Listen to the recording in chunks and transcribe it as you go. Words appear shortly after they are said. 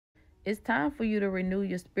It's time for you to renew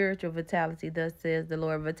your spiritual vitality, thus says the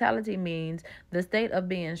Lord. Vitality means the state of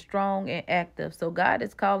being strong and active. So God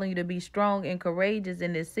is calling you to be strong and courageous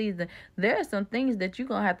in this season. There are some things that you're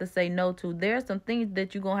going to have to say no to. There are some things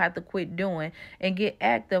that you're going to have to quit doing and get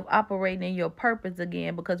active operating in your purpose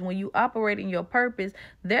again. Because when you operate in your purpose,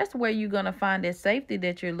 that's where you're going to find that safety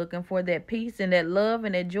that you're looking for, that peace and that love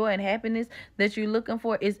and that joy and happiness that you're looking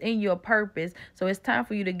for is in your purpose. So it's time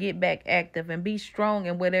for you to get back active and be strong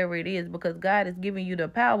in whatever it is, because God is giving you the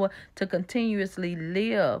power to continuously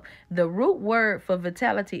live. The root word for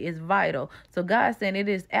vitality is vital. So God's saying it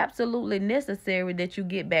is absolutely necessary that you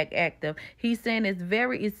get back active. He's saying it's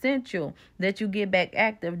very essential that you get back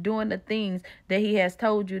active doing the things that he has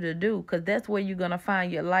told you to do, because that's where you're going to find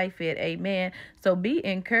your life at. Amen. So be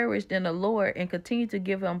encouraged in the Lord and continue to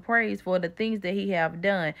give him praise for the things that he have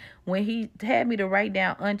done. When he had me to write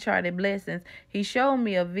down uncharted blessings, he showed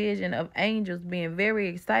me a vision of angels being very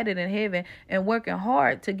excited in heaven and working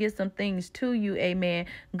hard to get some things to you. Amen.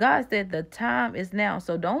 God said the time is now.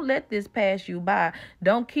 So don't let this pass you by.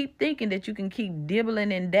 Don't keep thinking that you can keep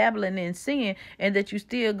dibbling and dabbling in sin and that you're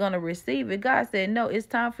still going to receive it. God said, no, it's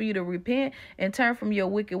time for you to repent and turn from your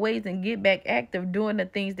wicked ways and get back active doing the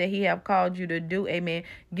things that he have called you to do. Amen.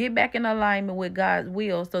 Get back in alignment with God's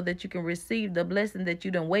will so that you can receive the blessing that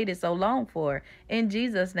you done waited so long for. In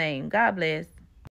Jesus' name, God bless.